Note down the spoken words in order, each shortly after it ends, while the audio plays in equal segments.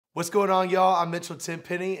What's going on, y'all? I'm Mitchell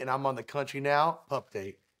Tenpenny, and I'm on the Country Now Pup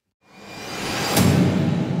Date.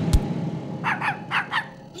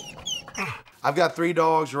 I've got 3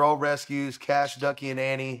 dogs. They're all rescues, Cash, Ducky, and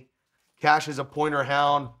Annie. Cash is a pointer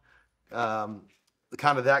hound, kind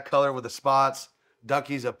of that color with the spots.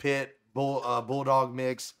 Ducky's a pit bulldog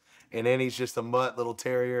mix, and Annie's just a mutt little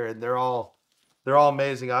terrier, and they're all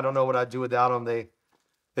amazing. I don't know what I'd do without them.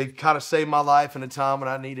 They kind of saved my life in a time when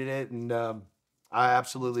I needed it, and I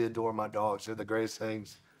absolutely adore my dogs. They're the greatest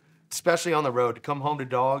things, especially on the road. To come home to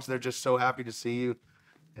dogs, they're just so happy to see you,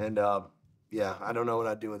 and yeah, I don't know what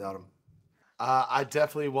I'd do without them. I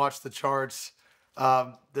definitely watch the charts.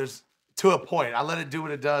 There's to a point. I let it do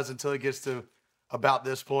what it does until it gets to about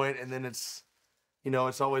this point, and then it's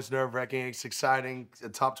always nerve-wracking. It's exciting, a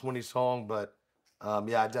top 20 song, but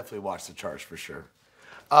yeah, I definitely watch the charts for sure.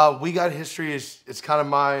 We Got History is it's kind of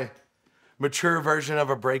my mature version of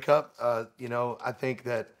a breakup. I think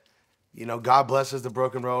that God blesses the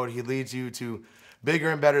broken road. He leads you to bigger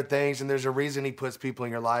and better things, and there's a reason He puts people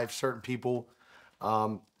in your life, certain people.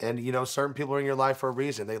 And certain people are in your life for a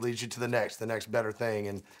reason. They lead you to the next better thing.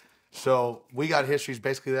 And so We Got History is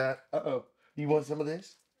basically that. Uh-oh. You want some of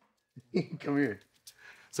this? Come here.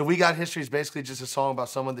 So We Got History is basically just a song about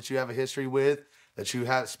someone that you have a history with, that you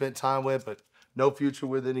have spent time with, but no future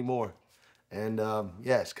with anymore. And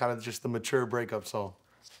yeah, it's kind of just the mature breakup song.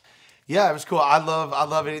 Yeah, it was cool. I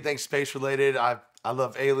love anything space related. I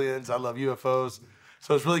love aliens. I love UFOs.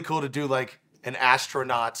 So it's really cool to do like an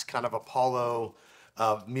astronaut's kind of Apollo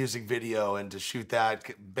music video and to shoot that.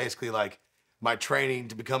 Basically like my training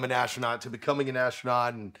to become an astronaut, to becoming an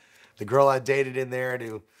astronaut, and the girl I dated in there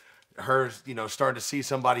to her, starting to see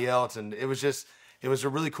somebody else. And it was a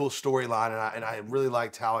really cool storyline, and I really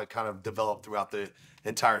liked how it kind of developed throughout the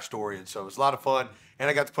entire story. And so it was a lot of fun, and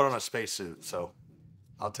I got to put on a spacesuit, so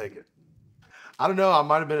I'll take it. I don't know. I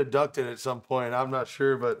might have been abducted at some point. I'm not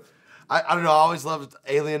sure, but I don't know. I always loved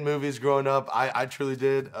alien movies growing up. I truly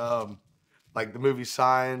did. Like the movie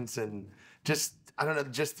Signs, and just, I don't know,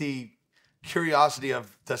 just the curiosity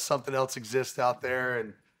of, does something else exist out there?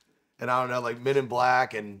 And I don't know, like Men in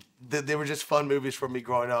Black, and they were just fun movies for me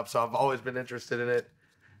growing up. So I've always been interested in it.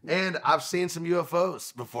 And I've seen some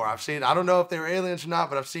UFOs before. I don't know if they were aliens or not,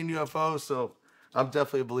 but I've seen UFOs. So I'm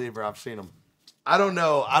definitely a believer. I've seen them. I don't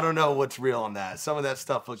know what's real on that. Some of that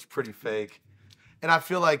stuff looks pretty fake. And I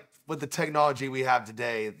feel like with the technology we have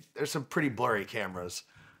today, there's some pretty blurry cameras.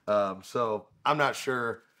 So I'm not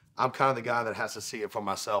sure. I'm kind of the guy that has to see it for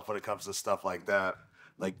myself when it comes to stuff like that,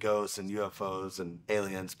 like ghosts and UFOs and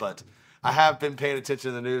aliens. But I have been paying attention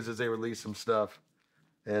to the news as they release some stuff.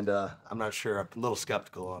 And I'm not sure. I'm a little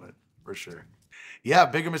skeptical on it, for sure. Yeah,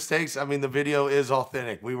 Bigger Mistakes. I mean, the video is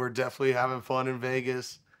authentic. We were definitely having fun in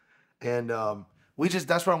Vegas. And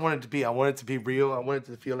that's what I wanted it to be. I wanted it to be real. I wanted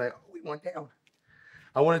it to feel like, oh, we went down.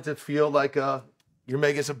 I wanted it to feel like you're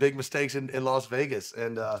making some big mistakes in Las Vegas.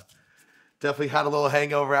 And definitely had a little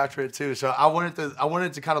hangover after it too. So I wanted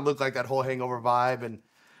it to kind of look like that whole hangover vibe. And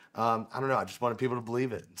I don't know, I just wanted people to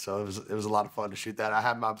believe it. So it was a lot of fun to shoot that. I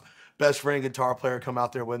had my best friend guitar player come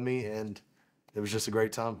out there with me, and it was just a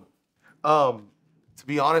great time. To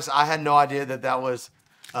be honest, I had no idea that was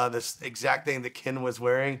this exact thing that Ken was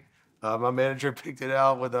wearing. My manager picked it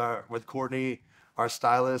out with Courtney, our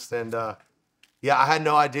stylist, and yeah, I had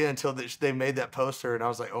no idea until they made that poster, and I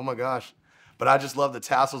was like, oh my gosh. But I just love the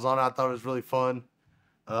tassels on it. I thought it was really fun.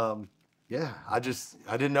 Yeah, I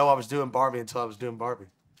didn't know I was doing Barbie until I was doing Barbie.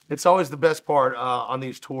 It's always the best part on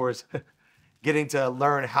these tours, getting to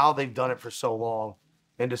learn how they've done it for so long,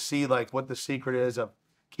 and to see like what the secret is of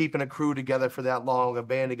keeping a crew together for that long, a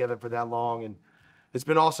band together for that long. And it's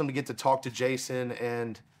been awesome to get to talk to Jason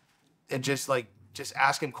and just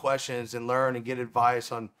ask him questions and learn and get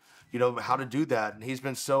advice on, how to do that. And he's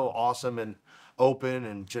been so awesome and open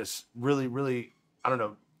and just really, really, I don't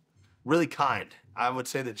know, really kind. I would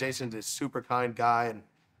say that Jason's a super kind guy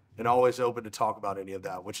and always open to talk about any of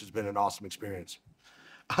that, which has been an awesome experience.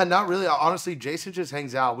 Not really. Honestly, Jason just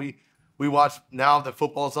hangs out. We watch, now that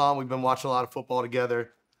football's on, we've been watching a lot of football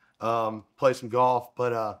together, play some golf.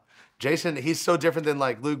 But Jason, he's so different than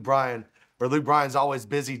like Luke Bryan, where Luke Bryan's always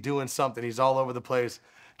busy doing something. He's all over the place.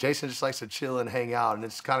 Jason just likes to chill and hang out, and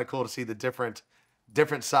it's kind of cool to see the different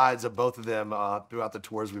sides of both of them throughout the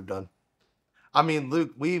tours we've done. I mean,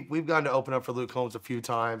 Luke, we've gotten to open up for Luke Combs a few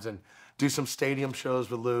times and do some stadium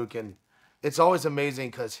shows with Luke, and it's always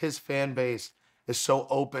amazing because his fan base is so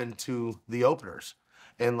open to the openers,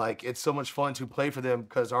 and like it's so much fun to play for them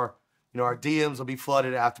because our DMs will be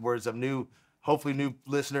flooded afterwards of hopefully new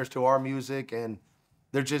listeners to our music, and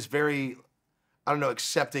they're just very, I don't know,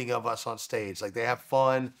 accepting of us on stage. Like they have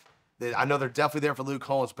fun. I know they're definitely there for Luke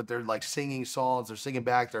Combs, but they're like singing songs, they're singing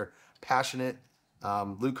back, they're passionate.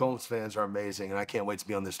 Luke Combs fans are amazing, and I can't wait to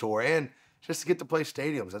be on this tour and just to get to play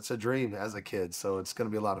stadiums. That's a dream as a kid, so it's gonna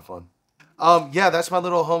be a lot of fun. Yeah, that's my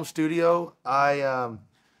little home studio.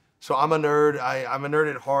 So I'm a nerd. I'm a nerd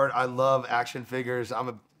at heart. I love action figures.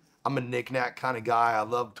 I'm a knick-knack kind of guy. I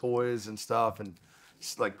love toys and stuff, and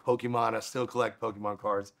it's like Pokemon. I still collect Pokemon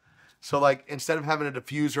cards. So like instead of having a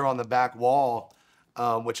diffuser on the back wall,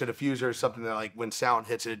 which a diffuser is something that like when sound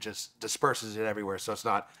hits it, it just disperses it everywhere, so it's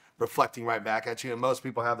not reflecting right back at you. And most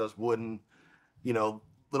people have those wooden, you know,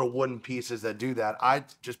 little wooden pieces that do that. I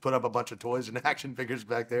just put up a bunch of toys and action figures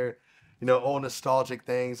back there, old nostalgic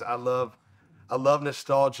things. I love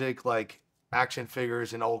nostalgic like action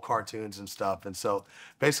figures and old cartoons and stuff. And so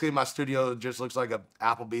basically my studio just looks like a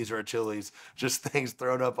Applebee's or a Chili's, just things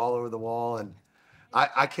thrown up all over the wall. And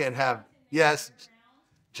I can't have, yes,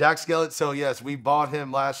 Jack Skellett. So yes, we bought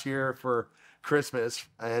him last year for Christmas.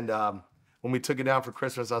 And when we took it down for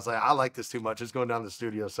Christmas, I was like, I like this too much. It's going down to the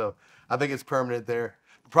studio. So I think it's permanent there.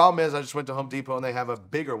 The problem is I just went to Home Depot and they have a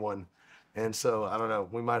bigger one. And so I don't know,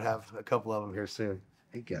 we might have a couple of them here soon.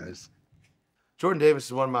 Hey guys. Jordan Davis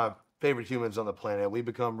is one of my favorite humans on the planet. We've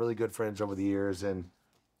become really good friends over the years. And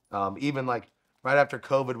even like right after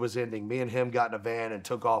COVID was ending, me and him got in a van and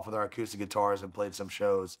took off with our acoustic guitars and played some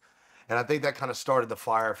shows. And I think that kind of started the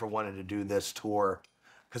fire for wanting to do this tour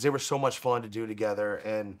because they were so much fun to do together.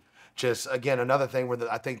 And just, again, another thing where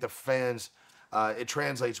I think the fans, it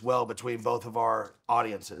translates well between both of our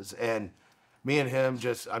audiences. And me and him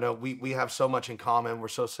just, I know we have so much in common. We're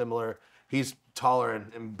so similar. He's taller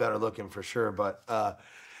and better looking for sure. But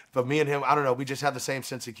me and him, I don't know, we just have the same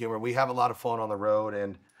sense of humor. We have a lot of fun on the road,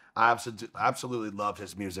 and I absolutely love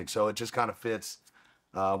his music. So it just kind of fits.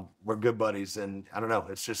 We're good buddies, and I don't know,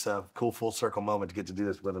 it's just a cool full circle moment to get to do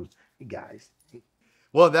this with him. Hey guys.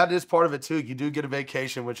 Well, that is part of it too. You do get a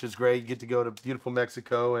vacation, which is great. You get to go to beautiful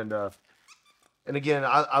Mexico, and again,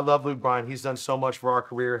 I love Luke Bryan. He's done so much for our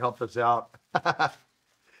career, helped us out.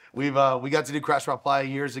 We got to do Crash Rock Playa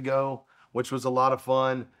years ago, which was a lot of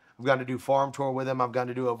fun. I've gotten to do farm tour with him. I've gotten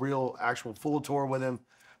to do a real actual full tour with him.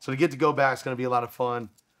 So to get to go back is going to be a lot of fun.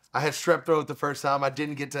 I had strep throat the first time. I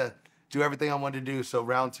didn't get to do everything I wanted to do. So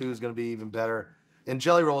round 2 is going to be even better. And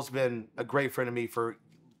Jelly Roll's been a great friend of me for,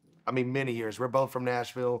 many years. We're both from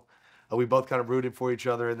Nashville. We both kind of rooted for each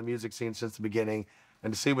other in the music scene since the beginning.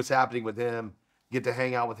 And to see what's happening with him, get to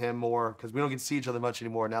hang out with him more because we don't get to see each other much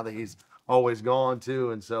anymore now that he's always gone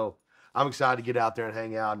too. And so I'm excited to get out there and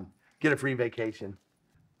hang out and get a free vacation.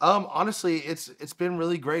 Honestly, it's been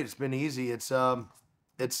really great. It's been easy. It's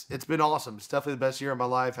been awesome. It's definitely the best year of my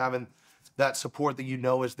life, having that support that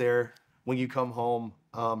is there when you come home.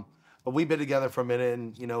 But we've been together for a minute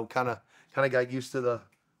and, kind of got used to the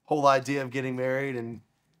whole idea of getting married, and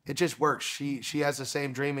it just works. She has the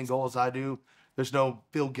same dream and goal as I do. There's no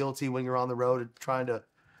feel guilty when you're on the road and trying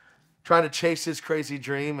to chase this crazy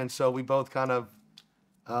dream. And so we both kind of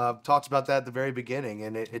talked about that at the very beginning,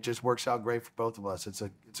 and it just works out great for both of us. It's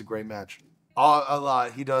a great match. A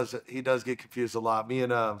lot. He does get confused a lot. Me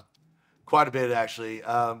and quite a bit actually.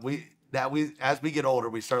 As we get older,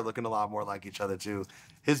 we start looking a lot more like each other too.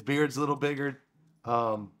 His beard's a little bigger,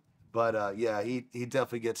 but yeah, he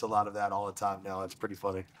definitely gets a lot of that all the time now. It's pretty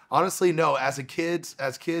funny. Honestly, no. As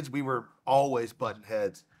kids, we were always butting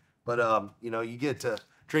heads, but you get to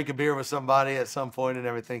drink a beer with somebody at some point, and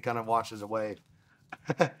everything kind of washes away.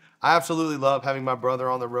 I absolutely love having my brother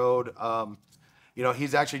on the road.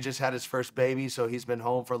 He's actually just had his first baby, so he's been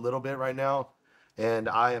home for a little bit right now. And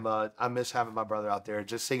I miss having my brother out there,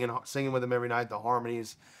 just singing with him every night, the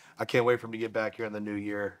harmonies. I can't wait for him to get back here in the new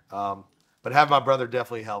year. But having my brother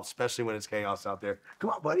definitely helps, especially when it's chaos out there.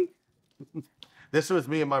 Come on, buddy. This was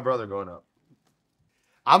me and my brother growing up.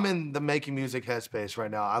 I'm in the making music headspace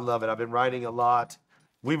right now. I love it. I've been writing a lot.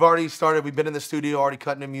 We've already started. We've been in the studio, already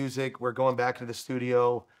cutting the music. We're going back to the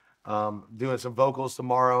studio, doing some vocals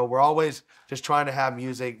tomorrow. We're always just trying to have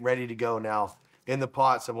music ready to go now in the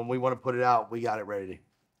pot. So when we want to put it out, we got it ready.